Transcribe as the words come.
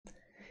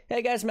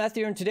Hey guys,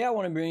 Matthew here, and today I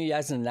want to bring you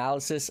guys an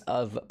analysis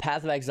of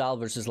Path of Exile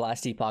versus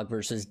Last Epoch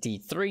versus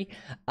D3.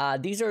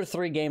 These are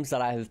three games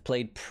that I have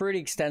played pretty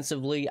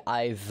extensively.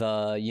 I've,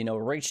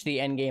 reached the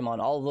end game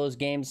on all of those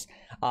games.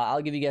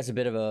 I'll give you guys a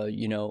bit of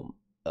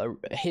a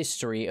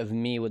history of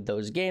me with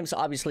those games.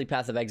 Obviously,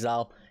 Path of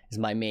Exile is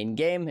my main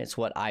game. It's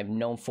what I'm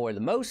known for the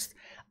most.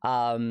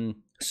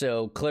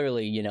 So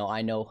clearly,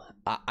 I know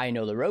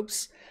the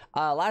ropes.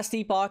 Last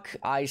Epoch,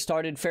 I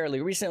started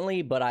fairly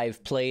recently, but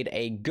I've played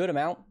a good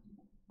amount.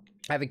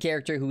 I have a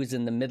character who is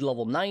in the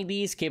mid-level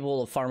 90s,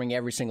 capable of farming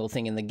every single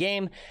thing in the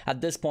game. At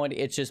this point,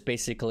 it's just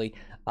basically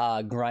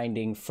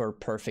grinding for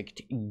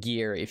perfect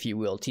gear, if you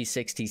will.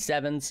 T6,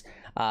 T7s.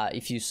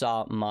 If you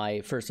saw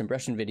my first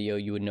impression video,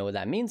 you would know what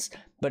that means.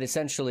 But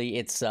essentially,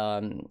 it's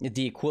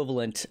the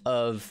equivalent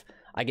of,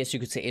 I guess you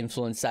could say,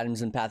 influence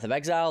items in Path of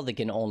Exile. They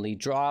can only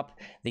drop,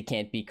 they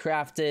can't be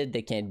crafted,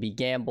 they can't be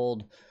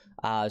gambled.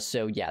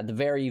 So yeah, the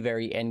very,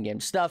 very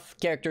endgame stuff.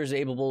 Characters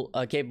capable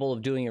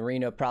of doing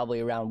arena probably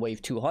around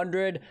wave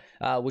 200,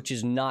 which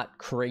is not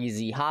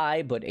crazy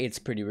high, but it's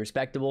pretty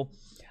respectable.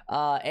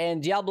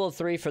 And Diablo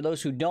 3, for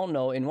those who don't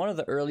know, in one of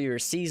the earlier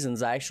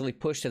seasons, I actually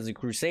pushed as a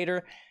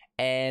Crusader,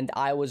 and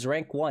I was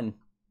rank 1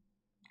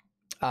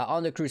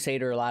 on the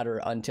Crusader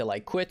ladder until I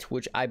quit,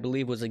 which I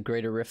believe was a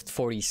Greater Rift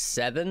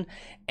 47,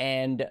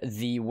 and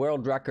the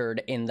world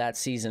record in that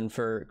season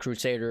for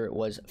Crusader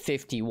was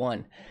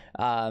 51.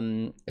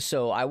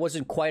 So I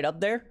wasn't quite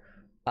up there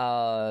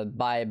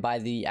by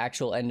the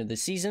actual end of the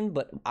season,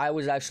 but I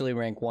was actually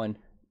rank 1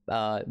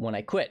 when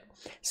I quit.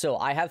 So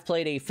I have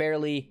played a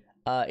fairly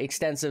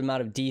extensive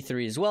amount of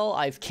D3 as well.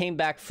 I've came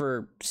back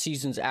for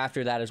seasons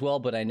after that as well,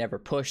 but I never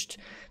pushed,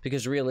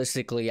 because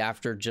realistically,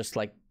 after just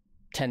like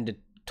 10 to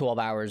 12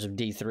 hours of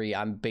D3,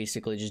 I'm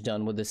basically just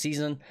done with the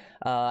season,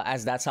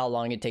 as that's how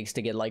long it takes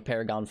to get like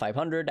Paragon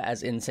 500,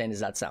 as insane as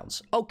that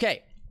sounds.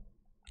 Okay,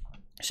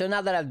 so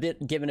now that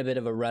I've given a bit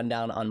of a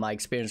rundown on my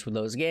experience with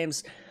those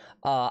games,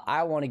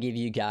 I want to give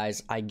you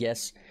guys, I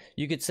guess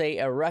you could say,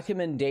 a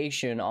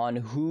recommendation on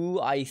who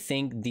I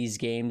think these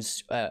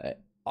games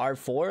are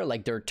for,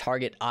 like their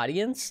target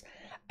audience,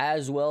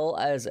 as well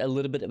as a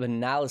little bit of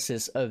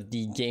analysis of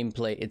the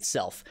gameplay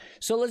itself.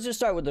 So let's just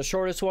start with the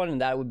shortest one, and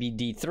that would be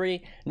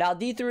D3. Now,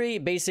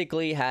 D3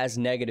 basically has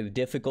negative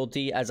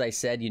difficulty. As I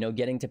said,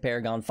 getting to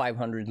Paragon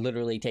 500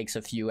 literally takes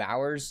a few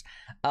hours,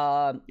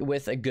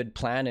 with a good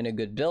plan and a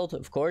good build,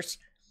 of course.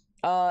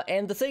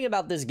 And the thing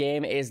about this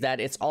game is that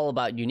it's all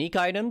about unique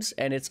items,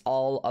 and it's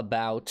all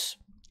about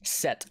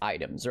set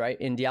items, right,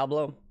 in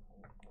Diablo.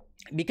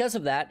 Because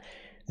of that,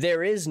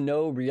 there is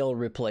no real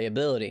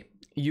replayability.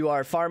 You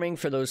are farming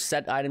for those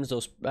set items,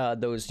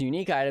 those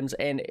unique items,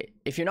 and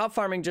if you're not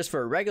farming just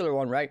for a regular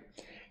one, right,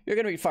 you're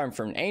going to be farming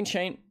for an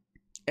ancient,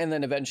 and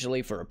then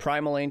eventually for a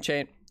primal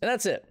ancient, and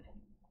that's it.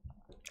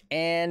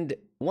 And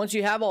once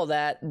you have all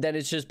that, then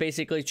it's just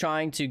basically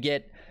trying to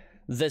get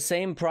the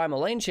same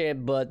primal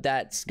ancient, but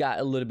that's got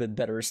a little bit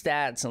better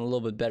stats and a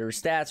little bit better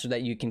stats, so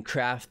that you can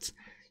craft,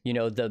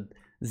 the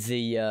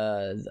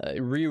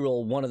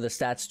reroll one of the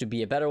stats to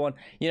be a better one.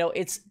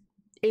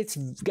 It's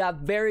got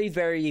very,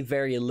 very,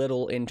 very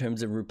little in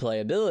terms of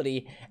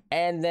replayability.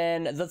 And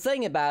then the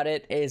thing about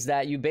it is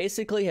that you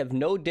basically have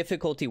no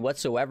difficulty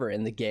whatsoever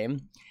in the game.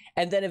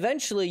 And then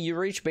eventually you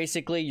reach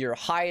basically your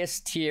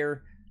highest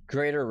tier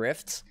Greater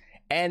Rifts.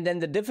 And then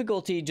the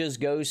difficulty just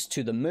goes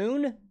to the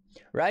moon,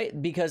 right?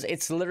 Because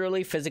it's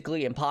literally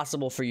physically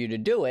impossible for you to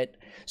do it.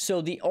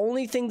 So the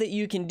only thing that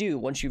you can do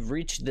once you've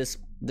reached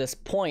this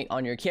point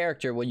on your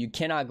character where you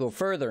cannot go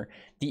further,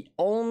 the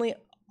only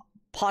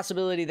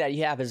possibility that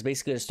you have is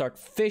basically to start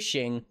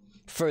fishing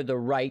for the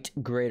right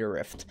Greater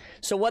Rift.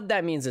 So what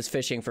that means is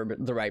fishing for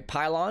the right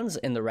pylons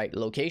in the right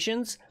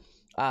locations.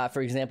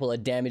 For example, a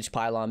damaged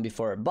pylon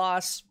before a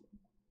boss,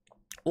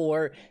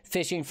 or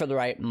fishing for the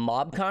right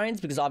mob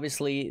kinds, because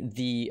obviously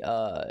the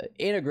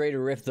in a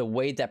Greater Rift, the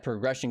way that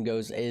progression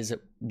goes is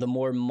the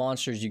more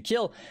monsters you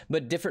kill,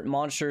 but different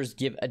monsters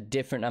give a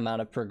different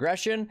amount of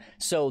progression.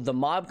 So the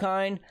mob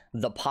kind,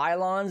 the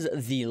pylons,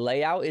 the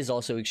layout is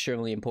also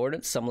extremely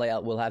important. Some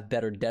layout will have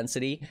better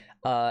density,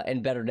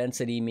 and better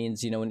density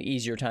means, an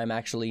easier time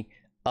actually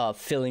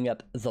filling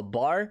up the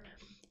bar.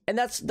 And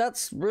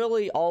that's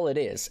really all it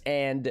is.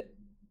 And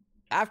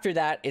after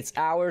that, it's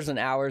hours and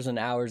hours and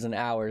hours and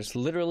hours,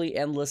 literally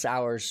endless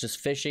hours, just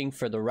fishing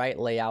for the right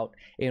layout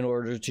in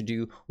order to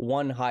do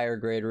one higher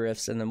Greater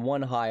Rifts, and then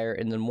one higher,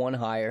 and then one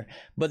higher.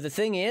 But the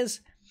thing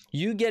is,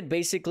 you get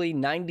basically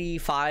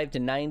 95 to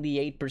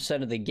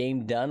 98% of the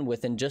game done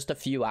within just a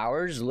few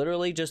hours,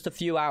 literally just a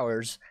few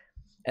hours.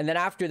 And then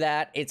after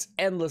that, it's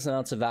endless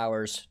amounts of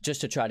hours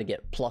just to try to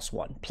get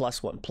 +1,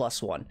 +1,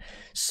 +1.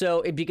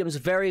 So it becomes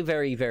very,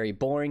 very, very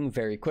boring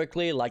very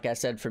quickly. Like I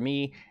said, for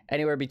me,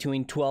 anywhere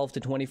between 12 to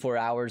 24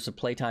 hours of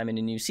playtime in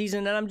a new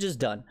season, and I'm just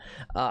done.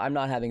 I'm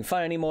not having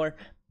fun anymore.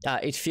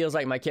 It feels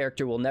like my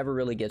character will never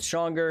really get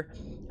stronger.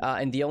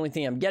 And the only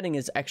thing I'm getting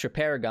is extra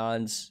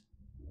paragons,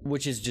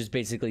 which is just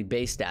basically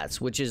base stats,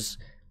 which is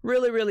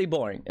really, really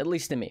boring, at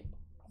least to me.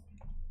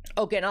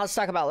 Okay, now let's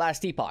talk about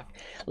Last Epoch.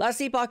 Last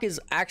Epoch is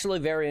actually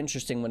very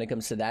interesting when it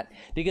comes to that,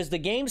 because the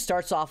game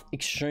starts off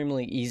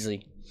extremely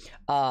easy.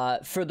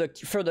 For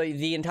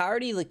the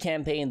entirety of the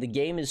campaign, the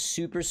game is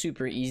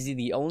super easy.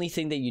 The only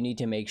thing that you need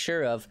to make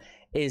sure of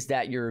is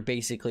that you're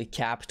basically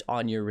capped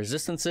on your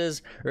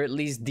resistances, or at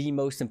least the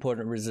most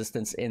important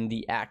resistance in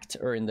the act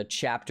or in the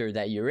chapter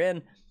that you're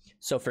in.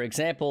 So for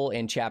example,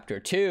 in chapter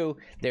 2,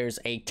 there's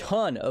a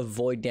ton of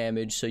void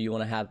damage, so you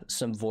want to have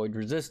some void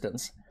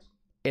resistance.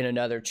 In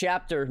another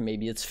chapter,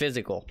 maybe it's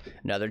physical.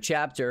 Another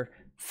chapter,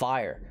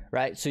 fire,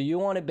 right? So you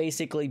want to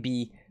basically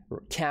be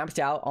capped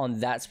out on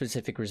that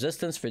specific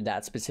resistance for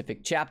that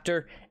specific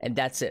chapter, and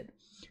that's it.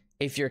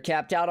 If you're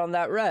capped out on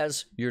that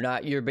res,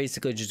 you're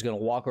basically just going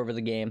to walk over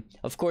the game.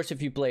 Of course,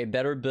 if you play a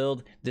better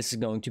build, this is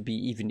going to be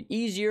even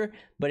easier,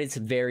 but it's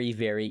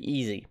very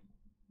easy.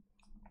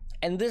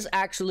 And this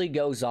actually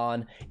goes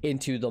on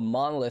into the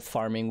monolith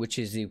farming, which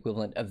is the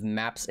equivalent of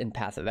maps in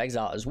Path of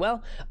Exile as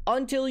well,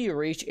 until you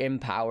reach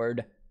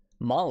empowered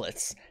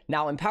monoliths.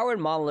 Now, empowered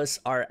monoliths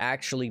are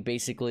actually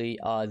basically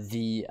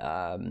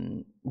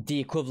the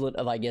equivalent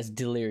of, I guess,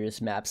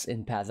 delirious maps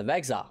in Path of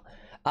Exile.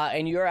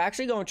 And you're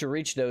actually going to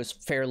reach those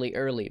fairly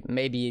early,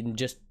 maybe in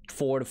just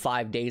 4 to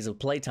 5 days of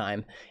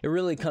playtime. It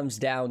really comes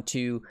down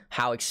to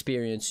how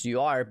experienced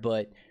you are,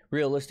 but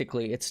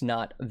realistically, it's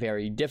not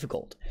very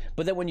difficult.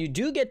 But then when you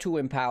do get to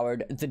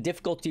empowered, the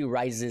difficulty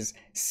raises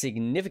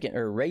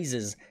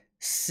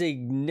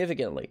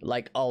significantly,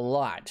 like a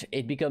lot.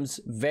 It becomes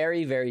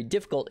very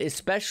difficult,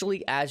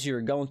 especially as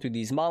you're going through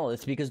these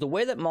monoliths, because the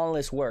way that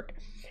monoliths work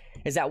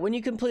is that when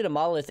you complete a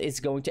monolith, it's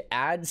going to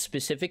add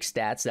specific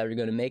stats that are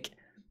going to make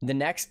the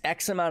next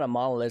X amount of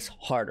monoliths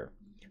harder.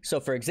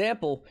 So for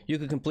example, you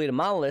could complete a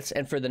monolith,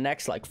 and for the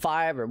next like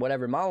 5 or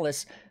whatever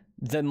monoliths,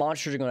 the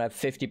monsters are going to have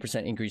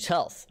 50% increased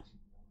health.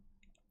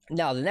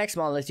 Now, the next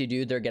monolith you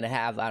do, they're going to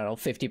have, I don't know,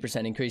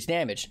 50% increased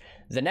damage.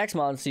 The next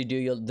monolith you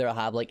do, they'll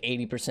have like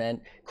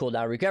 80%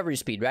 cooldown recovery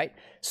speed, right?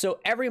 So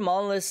every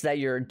monolith that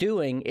you're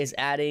doing is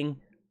adding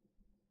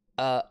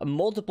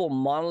multiple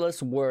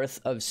monoliths worth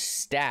of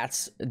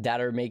stats that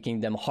are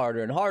making them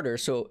harder and harder.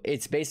 So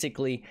it's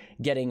basically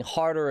getting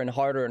harder and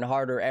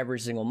harder every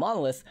single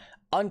monolith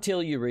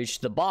until you reach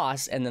the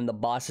boss, and then the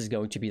boss is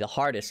going to be the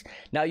hardest.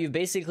 Now, you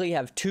basically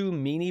have 2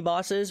 mini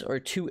bosses,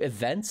 or 2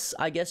 events,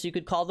 I guess you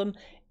could call them,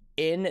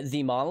 in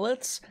the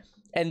monoliths,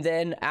 and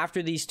then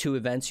after these 2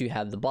 events, you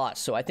have the boss.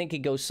 So I think it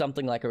goes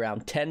something like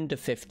around 10 to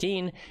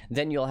 15,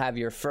 then you'll have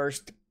your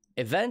first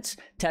event,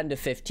 10 to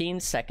 15,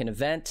 second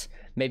event,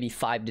 maybe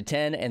 5 to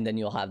 10, and then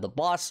you'll have the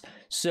boss.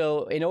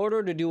 So in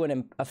order to do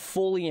a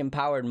fully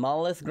empowered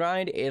monolith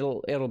grind,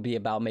 it'll be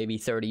about maybe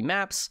 30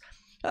 maps,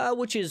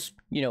 which is,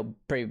 you know,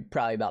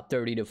 probably about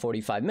 30 to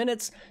 45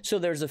 minutes, so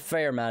there's a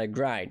fair amount of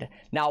grind.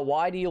 Now,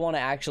 why do you want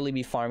to actually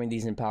be farming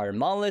these empowered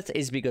monoliths?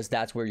 Is because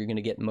that's where you're going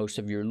to get most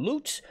of your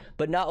loot,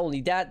 but not only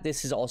that,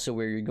 this is also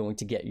where you're going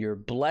to get your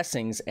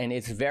blessings, and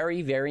it's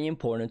very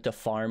important to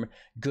farm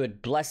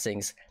good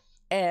blessings.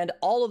 And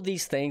all of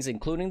these things,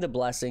 including the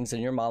blessings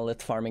and your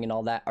monolith farming and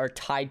all that, are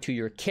tied to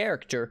your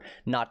character,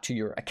 not to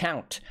your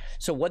account.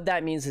 So what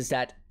that means is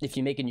that if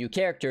you make a new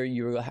character,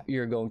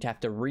 you're going to have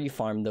to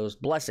refarm those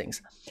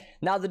blessings.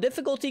 Now, the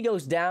difficulty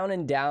goes down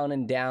and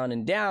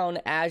down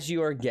as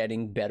you are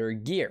getting better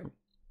gear.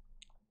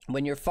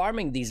 When you're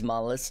farming these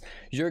monoliths,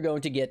 you're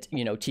going to get,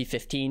 you know,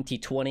 T15,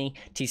 T20,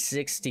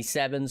 T6,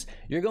 T7s.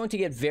 You're going to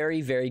get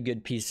very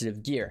good pieces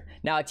of gear.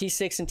 Now, a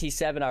T6 and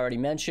T7, I already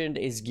mentioned,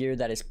 is gear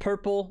that is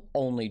purple,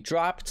 only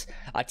dropped.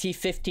 A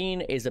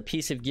T15 is a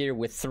piece of gear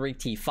with 3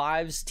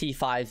 T5s,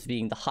 T5s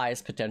being the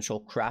highest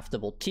potential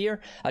craftable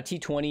tier. A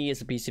T20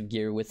 is a piece of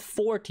gear with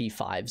 4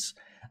 T5s.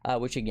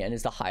 Which again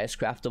is the highest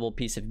craftable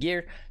piece of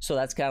gear. So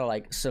that's kind of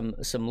like some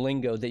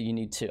lingo that you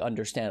need to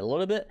understand a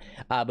little bit,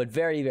 but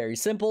very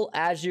simple.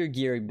 As your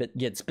gear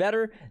gets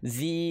better,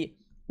 the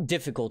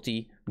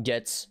difficulty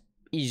gets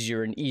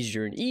easier and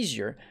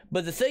easier.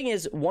 But the thing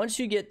is, once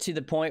you get to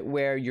the point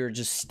where you're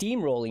just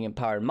steamrolling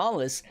empowered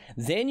monoliths,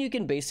 then you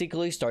can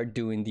basically start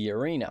doing the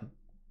arena.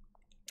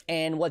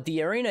 And what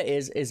the arena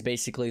is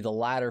basically the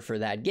ladder for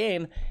that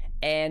game.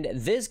 And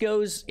this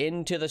goes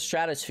into the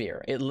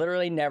stratosphere. It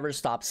literally never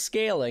stops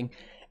scaling.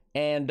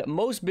 And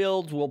most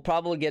builds will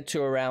probably get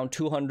to around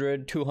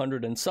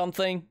 200 and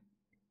something.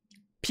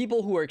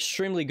 People who are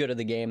extremely good at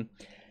the game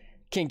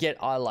can get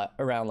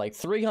around like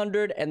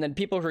 300. And then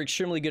people who are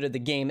extremely good at the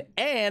game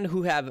and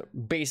who have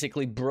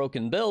basically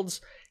broken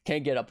builds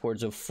can get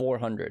upwards of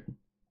 400.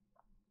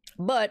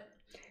 But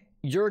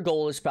your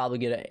goal is probably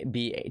going to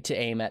be to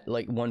aim at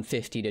like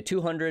 150 to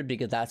 200,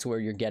 because that's where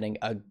you're getting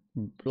a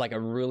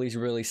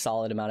really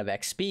solid amount of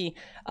XP,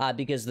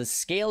 because the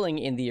scaling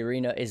in the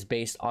arena is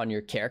based on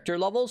your character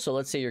level. So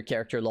let's say your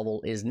character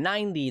level is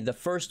 90, the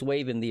first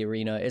wave in the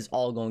arena is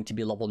all going to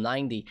be level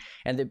 90,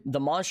 and the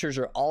monsters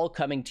are all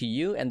coming to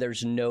you, and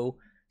there's no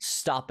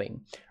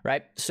stopping,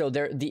 right? So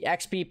the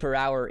XP per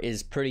hour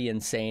is pretty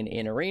insane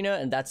in arena,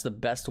 and that's the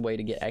best way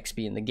to get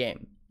XP in the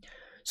game.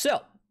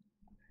 So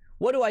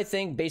what do I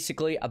think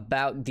basically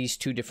about these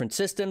two different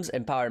systems,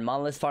 empowered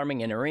monolith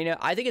farming and arena?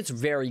 I think it's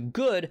very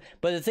good,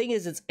 but the thing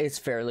is it's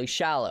fairly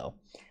shallow.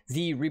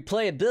 The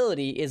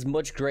replayability is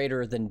much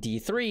greater than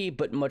D3,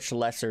 but much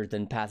lesser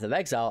than Path of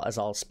Exile, as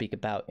I'll speak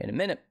about in a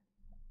minute.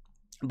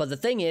 But the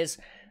thing is,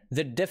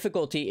 the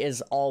difficulty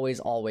is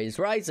always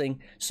rising,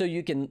 so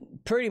you can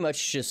pretty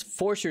much just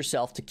force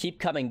yourself to keep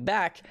coming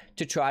back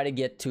to try to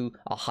get to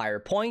a higher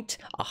point,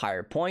 a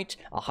higher point,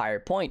 a higher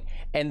point.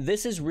 And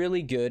this is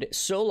really good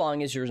so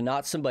long as you're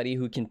not somebody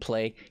who can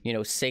play,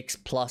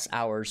 6+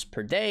 hours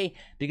per day,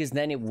 because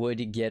then it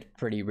would get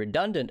pretty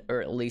redundant,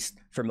 or at least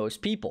for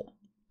most people.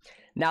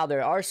 Now,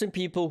 there are some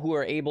people who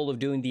are able of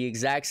doing the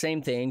exact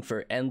same thing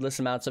for endless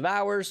amounts of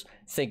hours.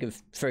 Think of,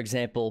 for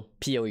example,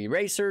 PoE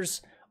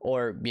racers,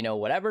 or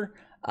whatever,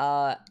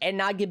 and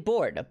not get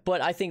bored.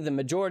 But I think the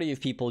majority of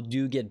people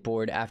do get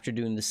bored after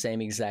doing the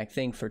same exact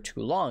thing for too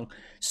long.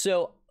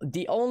 So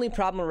the only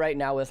problem right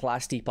now with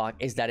Last Epoch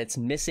is that it's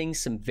missing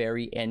some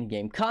very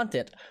endgame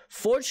content.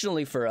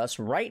 Fortunately for us,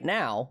 right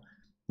now,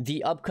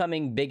 the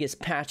upcoming biggest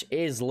patch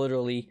is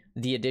literally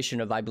the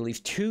addition of, I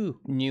believe,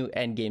 2 new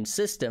endgame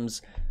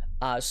systems.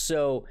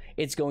 So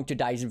it's going to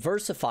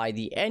diversify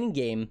the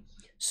endgame,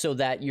 so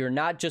that you're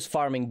not just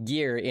farming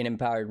gear in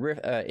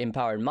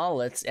empowered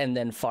monoliths and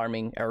then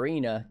farming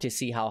arena to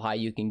see how high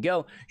you can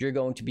go. You're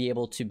going to be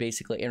able to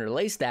basically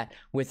interlace that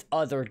with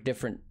other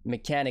different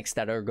mechanics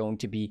that are going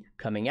to be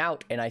coming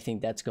out, and I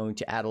think that's going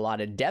to add a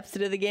lot of depth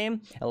to the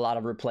game, a lot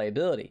of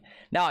replayability.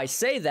 Now, I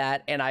say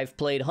that, and I've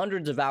played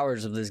hundreds of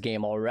hours of this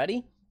game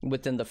already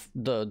within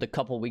the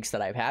couple weeks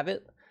that I've had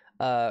it,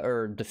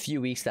 or the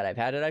few weeks that I've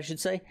had it, I should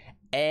say.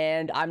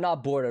 And I'm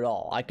not bored at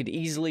all. I could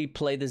easily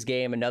play this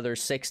game another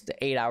 6 to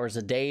 8 hours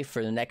a day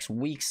for the next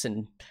weeks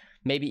and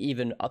maybe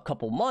even a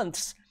couple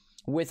months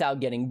without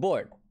getting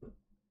bored.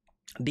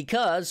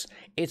 Because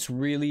it's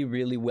really,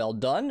 really well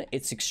done.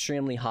 It's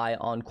extremely high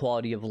on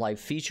quality of life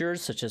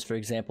features, such as, for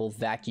example,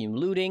 vacuum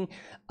looting,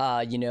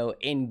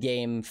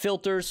 in-game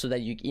filters so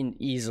that you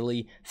can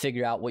easily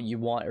figure out what you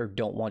want or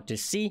don't want to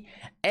see.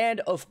 And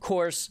of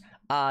course,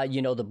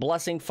 the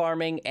blessing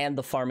farming and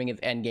the farming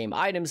of endgame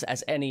items.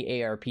 As any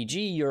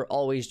ARPG, you're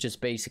always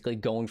just basically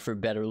going for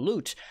better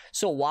loot.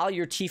 So while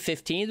your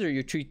T15s or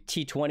your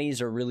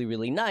T20s are really,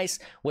 really nice,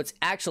 what's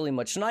actually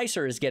much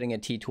nicer is getting a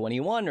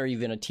T21 or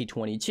even a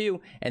T22,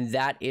 and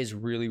that is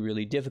really,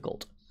 really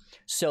difficult.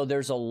 So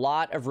there's a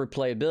lot of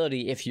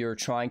replayability if you're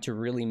trying to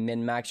really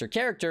min-max your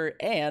character,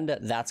 and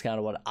that's kind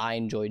of what I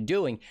enjoy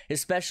doing,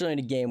 especially in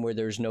a game where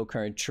there's no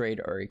current trade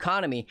or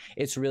economy.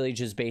 It's really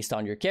just based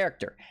on your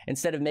character.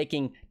 Instead of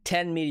making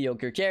 10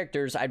 mediocre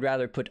characters, I'd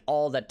rather put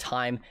all that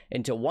time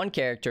into one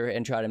character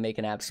and try to make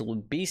an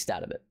absolute beast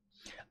out of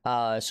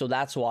it. So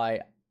that's why,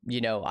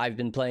 I've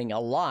been playing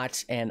a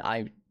lot, and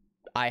I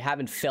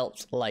haven't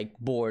felt like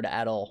bored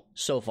at all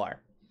so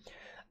far.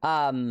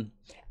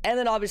 And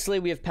then obviously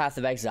we have Path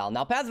of Exile.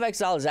 Now, Path of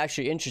Exile is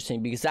actually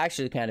interesting because it's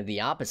actually kind of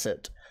the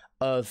opposite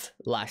of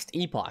Last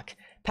Epoch.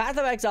 Path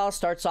of Exile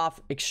starts off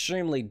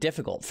extremely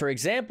difficult. For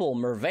example,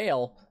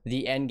 Merveil,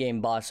 the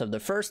endgame boss of the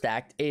first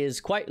act,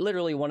 is quite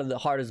literally one of the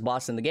hardest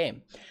bosses in the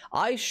game.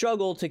 I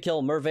struggle to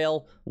kill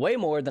Merveil way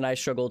more than I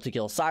struggle to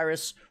kill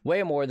Cyrus,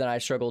 way more than I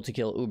struggle to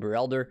kill Uber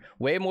Elder,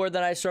 way more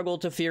than I struggle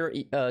to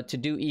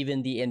do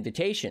even the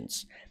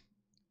invitations.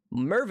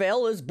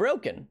 Merveil is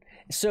broken.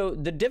 So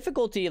the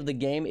difficulty of the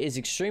game is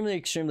extremely,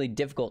 extremely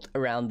difficult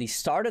around the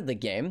start of the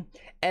game,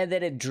 and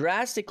then it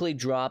drastically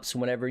drops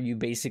whenever you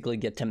basically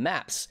get to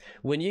maps.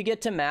 When you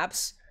get to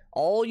maps,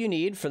 all you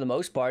need for the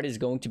most part is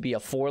going to be a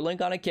 4-link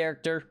on a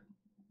character.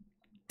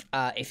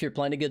 If you're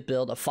playing a good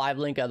build, a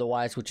 5-link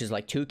otherwise, which is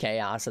like 2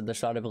 chaos at the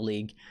start of a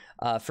league,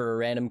 for a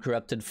random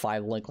corrupted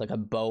 5-link like a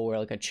bow or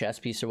like a chess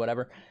piece or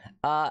whatever.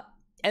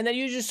 And then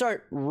you just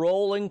start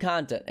rolling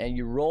content, and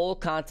you roll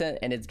content,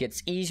 and it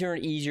gets easier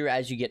and easier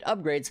as you get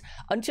upgrades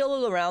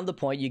until around the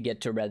point you get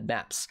to red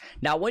maps.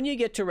 Now, when you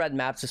get to red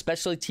maps,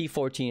 especially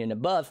T14 and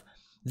above,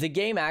 the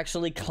game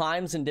actually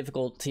climbs in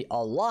difficulty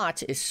a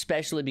lot,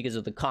 especially because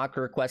of the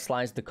Conqueror quest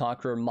lines, the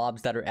Conqueror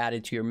mobs that are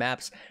added to your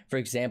maps. For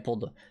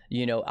example,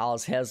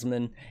 Alice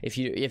Hesman, if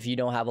you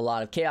don't have a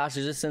lot of chaos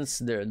resistance,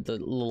 the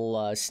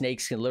little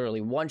snakes can literally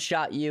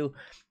one-shot you.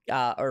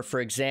 Or for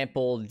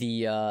example,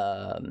 the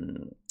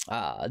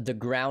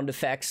ground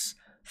effects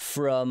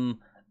from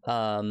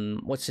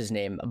what's his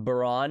name,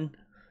 Baron,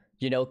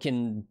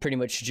 can pretty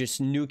much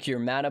just nuke your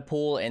mana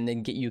pool and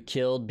then get you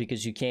killed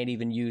because you can't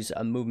even use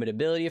a movement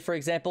ability, for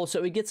example.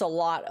 So it gets a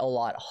lot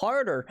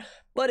harder.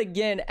 But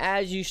again,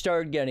 as you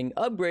start getting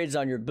upgrades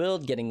on your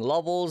build, getting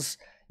levels,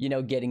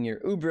 getting your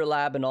Uber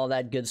lab and all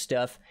that good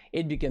stuff,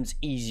 it becomes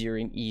easier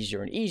and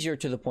easier and easier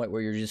to the point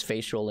where you're just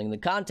face rolling the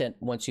content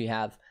once you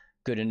have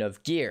good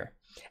enough gear.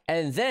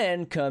 And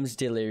then comes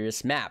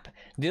Delirious Map.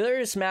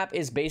 Delirious Map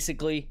is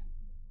basically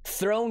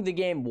throwing the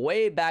game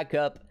way back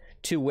up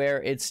to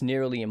where it's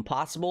nearly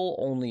impossible.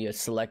 Only a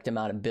select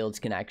amount of builds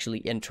can actually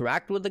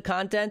interact with the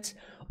content.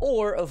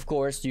 Or, of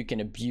course, you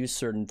can abuse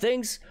certain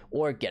things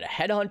or get a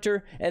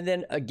headhunter. And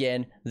then,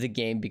 again, the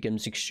game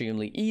becomes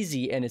extremely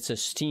easy and it's a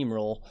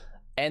steamroll.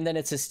 and then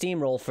it's a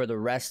steamroll for the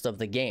rest of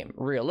the game.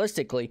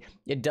 Realistically,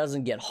 it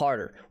doesn't get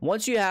harder.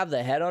 Once you have the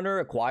Headhunter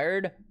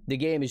acquired, the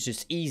game is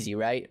just easy,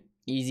 right?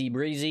 Easy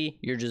breezy,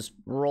 you're just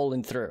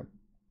rolling through.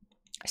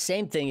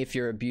 Same thing if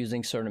you're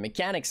abusing certain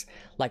mechanics.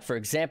 Like, for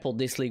example,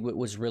 this league, what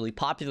was really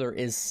popular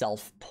is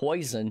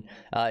self-poison,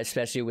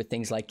 especially with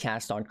things like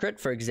cast on crit,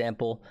 for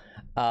example,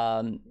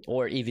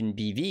 or even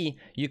BV.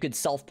 You could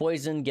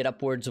self-poison, get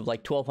upwards of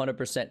like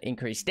 1200%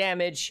 increased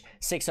damage,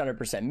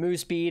 600%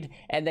 move speed,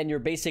 and then you're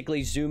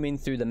basically zooming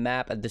through the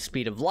map at the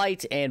speed of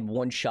light and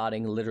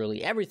one-shotting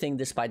literally everything,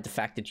 despite the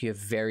fact that you have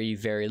very,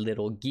 very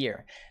little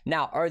gear.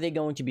 Now, are they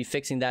going to be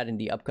fixing that in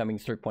the upcoming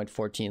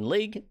 3.14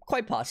 league?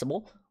 Quite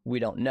possible. We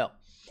don't know.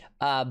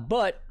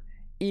 But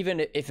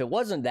even if it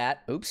wasn't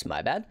that, oops,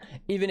 my bad.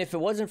 Even if it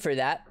wasn't for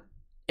that,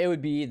 it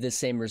would be the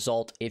same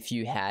result if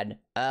you had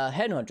a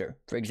Headhunter,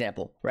 for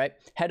example, right?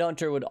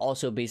 Headhunter would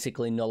also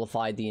basically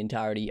nullify the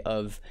entirety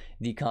of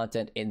the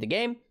content in the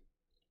game.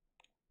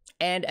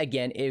 And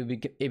again, it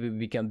would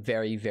become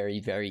very, very,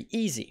 very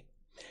easy.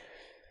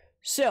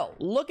 So,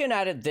 looking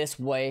at it this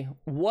way,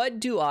 what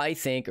do I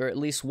think, or at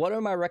least what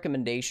are my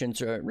recommendations,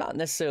 or not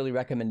necessarily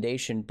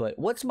recommendation, but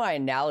what's my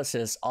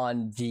analysis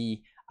on the,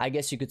 I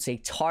guess you could say,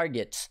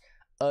 targets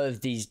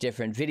of these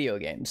different video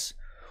games?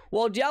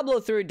 Well, Diablo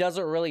 3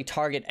 doesn't really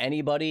target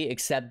anybody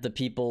except the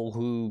people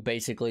who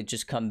basically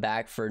just come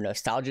back for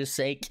nostalgia's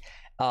sake.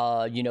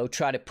 You know,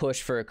 try to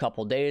push for a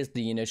couple days,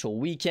 the initial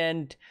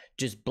weekend,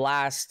 just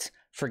blast,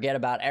 forget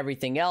about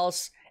everything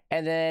else.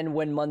 And then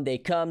when Monday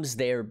comes,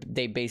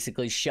 they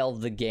basically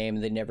shelve the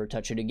game. They never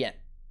touch it again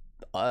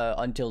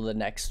until the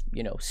next,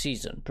 you know,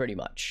 season, pretty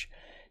much.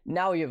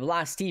 Now you have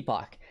Last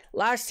Epoch.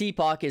 Last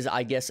Epoch is,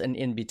 I guess, an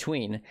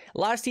in-between.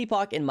 Last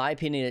Epoch, in my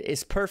opinion,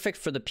 is perfect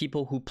for the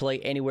people who play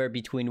anywhere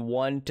between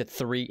 1 to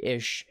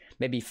 3-ish,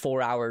 maybe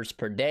 4 hours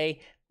per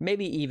day,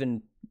 maybe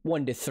even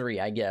 1 to 3,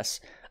 I guess.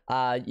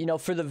 You know,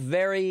 for the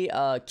very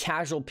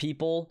casual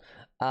people,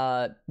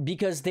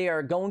 because they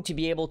are going to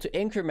be able to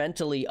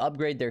incrementally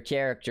upgrade their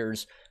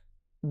characters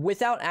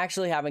without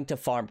actually having to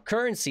farm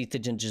currency to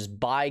just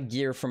buy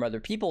gear from other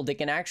people. They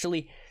can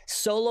actually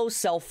solo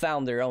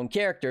self-found their own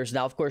characters.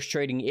 Now, of course,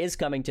 trading is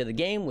coming to the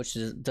game, which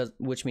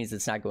means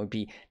it's not going to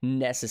be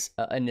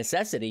a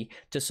necessity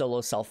to solo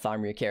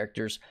self-farm your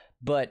characters,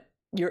 but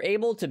you're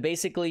able to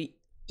basically,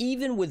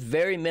 even with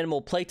very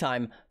minimal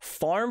playtime,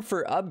 farm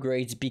for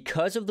upgrades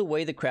because of the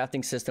way the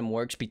crafting system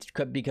works,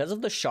 because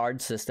of the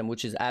shard system,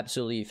 which is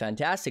absolutely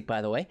fantastic,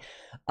 by the way.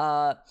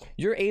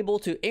 You're able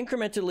to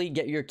incrementally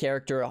get your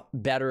character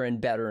better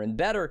and better and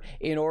better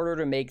in order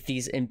to make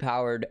these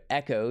empowered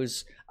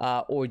echoes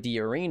or the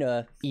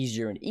arena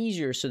easier and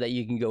easier, so that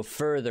you can go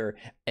further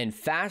and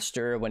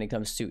faster when it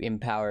comes to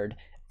empowered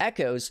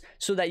echoes,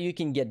 so that you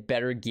can get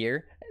better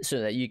gear,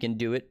 so that you can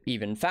do it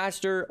even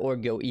faster or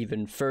go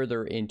even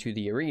further into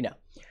the arena.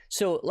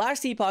 So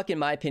Last Epoch, in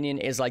my opinion,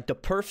 is like the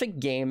perfect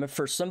game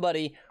for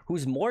somebody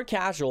who's more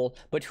casual,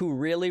 but who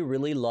really,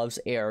 really loves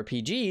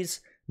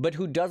ARPGs, but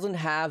who doesn't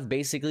have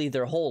basically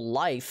their whole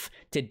life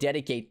to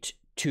dedicate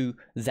to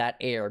that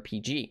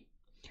ARPG.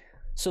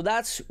 So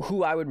that's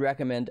who I would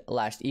recommend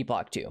Last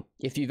Epoch to.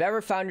 If you've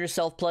ever found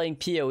yourself playing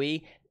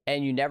PoE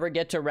and you never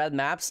get to red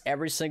maps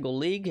every single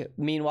league,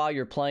 meanwhile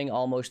you're playing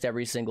almost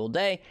every single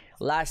day,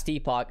 Last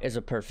Epoch is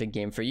a perfect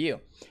game for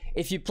you.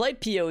 If you play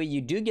PoE,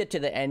 you do get to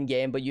the end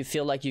game, but you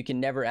feel like you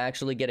can never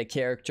actually get a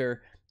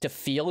character to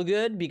feel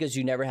good because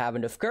you never have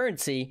enough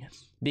currency,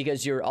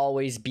 because you're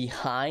always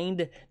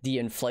behind the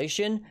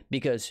inflation,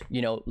 because,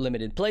 you know,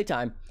 limited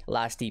playtime,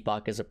 Last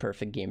Epoch is a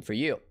perfect game for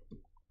you.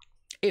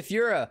 If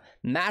you're a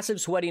massive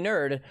sweaty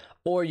nerd,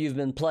 or you've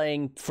been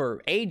playing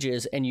for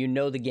ages and you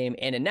know the game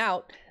in and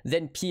out,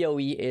 then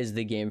PoE is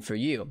the game for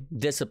you.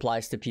 This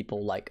applies to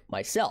people like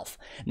myself.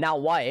 Now,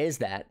 why is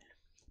that?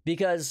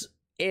 Because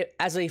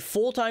as a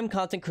full-time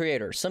content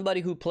creator, somebody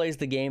who plays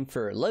the game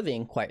for a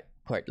living, quite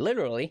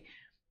literally,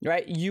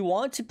 right? You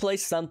want to play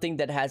something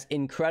that has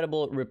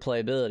incredible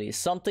replayability,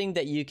 something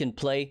that you can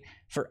play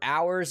for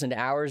hours and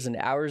hours and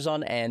hours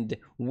on end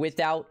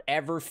without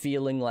ever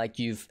feeling like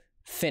you've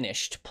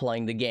finished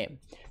playing the game.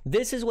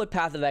 This is what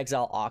Path of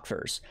Exile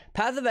offers.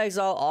 Path of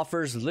Exile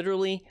offers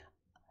literally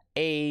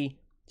a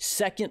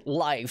second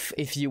life,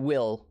 if you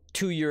will,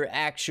 to your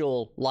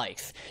actual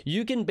life.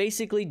 You can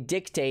basically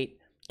dictate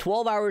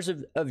 12 hours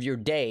of your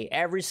day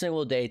every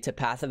single day to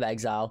Path of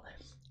Exile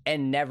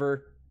and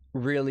never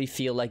really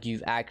feel like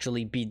you've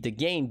actually beat the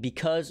game,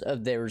 because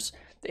of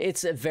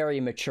it's a very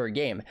mature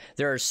game.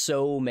 There are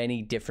so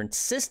many different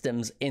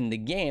systems in the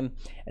game,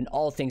 and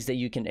all things that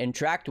you can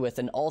interact with,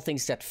 and all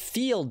things that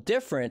feel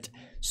different,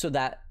 so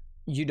that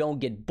you don't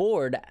get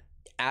bored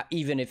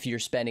even if you're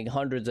spending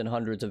hundreds and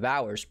hundreds of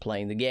hours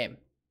playing the game.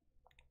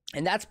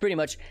 And that's pretty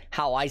much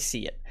how I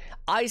see it.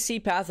 I see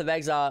Path of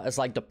Exile as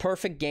like the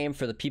perfect game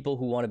for the people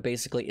who want to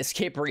basically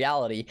escape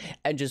reality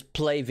and just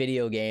play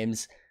video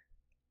games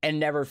and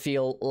never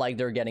feel like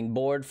they're getting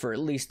bored for at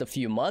least a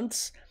few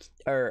months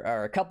or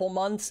a couple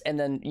months, and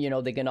then, you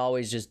know, they can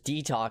always just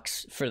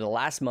detox for the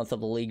last month of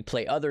the league,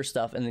 play other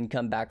stuff, and then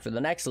come back for the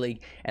next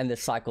league, and the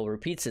cycle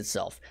repeats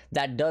itself.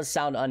 That does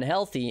sound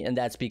unhealthy, and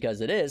that's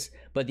because it is,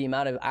 but the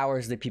amount of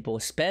hours that people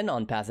spend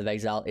on Path of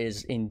Exile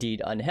is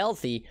indeed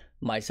unhealthy,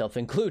 myself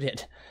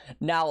included.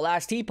 Now,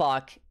 Last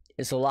Epoch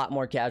is a lot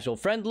more casual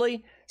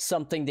friendly,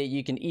 something that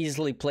you can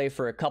easily play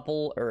for a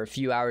couple or a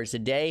few hours a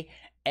day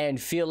and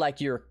feel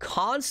like you're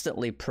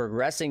constantly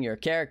progressing your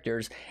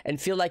characters and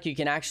feel like you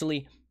can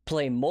actually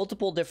play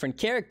multiple different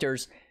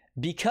characters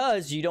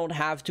because you don't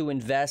have to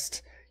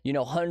invest, you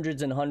know,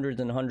 hundreds and hundreds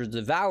and hundreds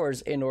of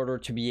hours in order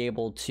to be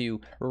able to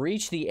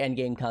reach the end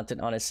game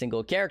content on a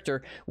single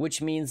character,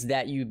 which means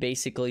that you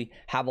basically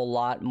have a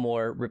lot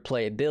more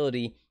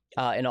replayability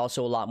and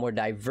also a lot more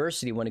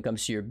diversity when it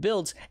comes to your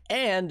builds.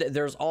 And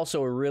there's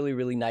also a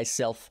really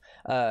nice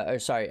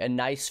a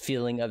nice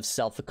feeling of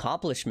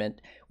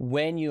self-accomplishment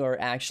when you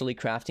are actually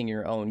crafting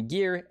your own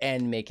gear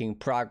and making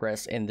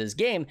progress in this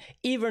game.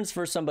 Even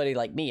for somebody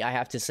like me, I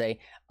have to say,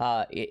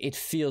 it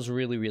feels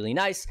really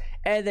nice.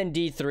 And then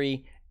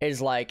D3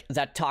 is like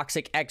that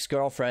toxic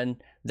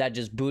ex-girlfriend that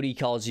just booty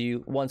calls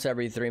you once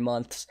every 3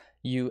 months.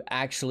 You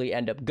actually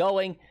end up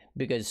going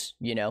because,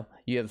 you know,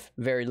 you have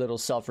very little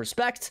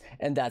self-respect,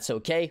 and that's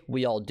okay.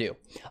 We all do.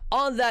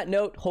 On that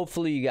note,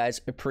 hopefully you guys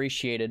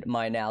appreciated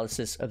my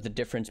analysis of the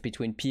difference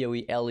between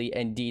PoE, LE,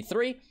 and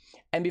D3.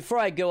 And before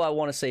I go, I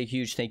want to say a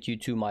huge thank you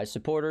to my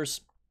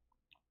supporters.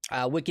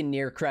 Wicked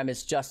Near,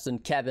 Kremis, Justin,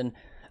 Kevin,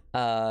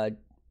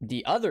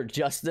 the other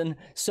Justin,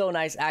 So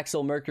Nice,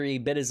 Axel, Mercury,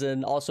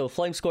 Bitizen, also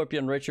Flame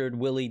Scorpion, Richard,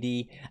 Willie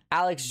D,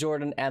 Alex,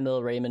 Jordan,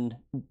 Emil, Raymond,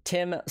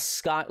 Tim,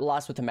 Scott,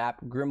 Lost with the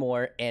Map,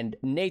 Grimoire, and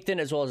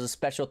Nathan, as well as a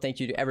special thank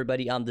you to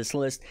everybody on this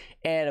list,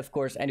 and of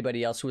course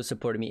anybody else who has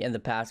supported me in the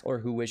past or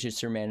who wishes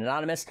to remain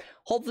anonymous.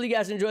 Hopefully you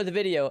guys enjoyed the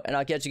video, and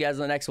I'll catch you guys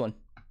in the next one.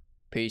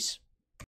 Peace.